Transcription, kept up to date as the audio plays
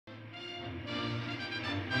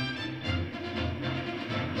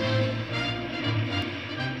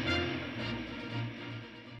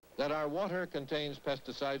That our water contains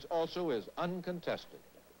pesticides also is uncontested.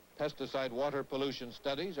 Pesticide water pollution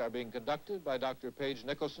studies are being conducted by Dr. Paige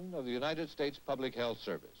Nicholson of the United States Public Health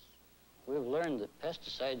Service. We've learned that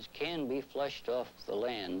pesticides can be flushed off the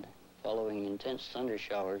land following intense thunder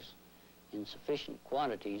showers in sufficient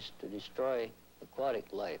quantities to destroy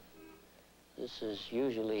aquatic life. This is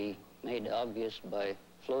usually made obvious by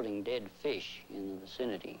floating dead fish in the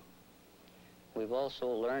vicinity. We've also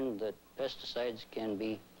learned that pesticides can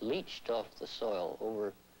be leached off the soil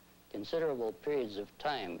over considerable periods of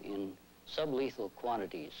time in sublethal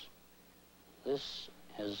quantities. This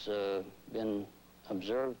has been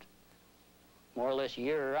observed more or less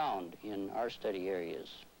year-round in our study areas.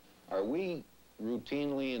 Are we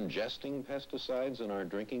routinely ingesting pesticides in our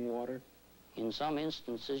drinking water? In some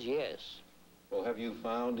instances, yes. Well, have you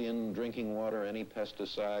found in drinking water any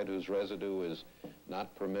pesticide whose residue is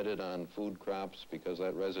not permitted on food crops because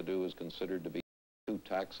that residue is considered to be too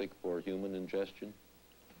toxic for human ingestion?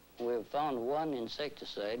 We've found one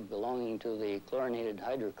insecticide belonging to the chlorinated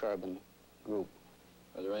hydrocarbon group.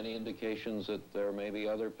 Are there any indications that there may be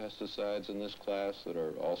other pesticides in this class that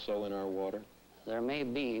are also in our water? There may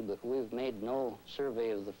be, but we've made no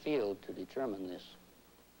survey of the field to determine this.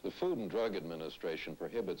 The Food and Drug Administration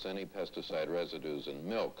prohibits any pesticide residues in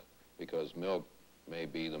milk because milk may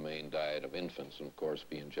be the main diet of infants and, of course,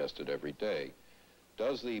 be ingested every day.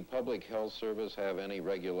 Does the Public Health Service have any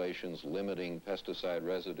regulations limiting pesticide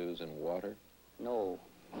residues in water? No,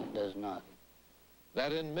 it does not.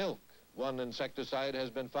 That in milk, one insecticide has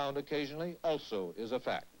been found occasionally also is a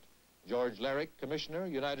fact. George Lerick, Commissioner,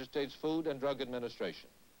 United States Food and Drug Administration.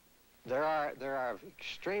 There are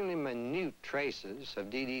extremely minute traces of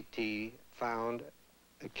DDT found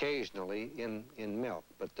occasionally in milk,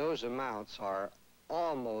 but those amounts are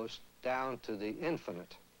almost down to the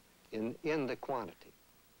infinite in the quantity.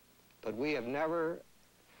 But we have never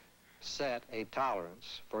set a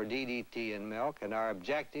tolerance for DDT in milk, and our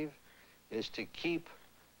objective is to keep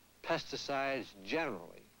pesticides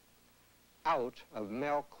generally out of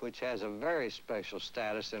milk, which has a very special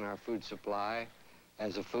status in our food supply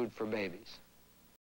as a food for babies.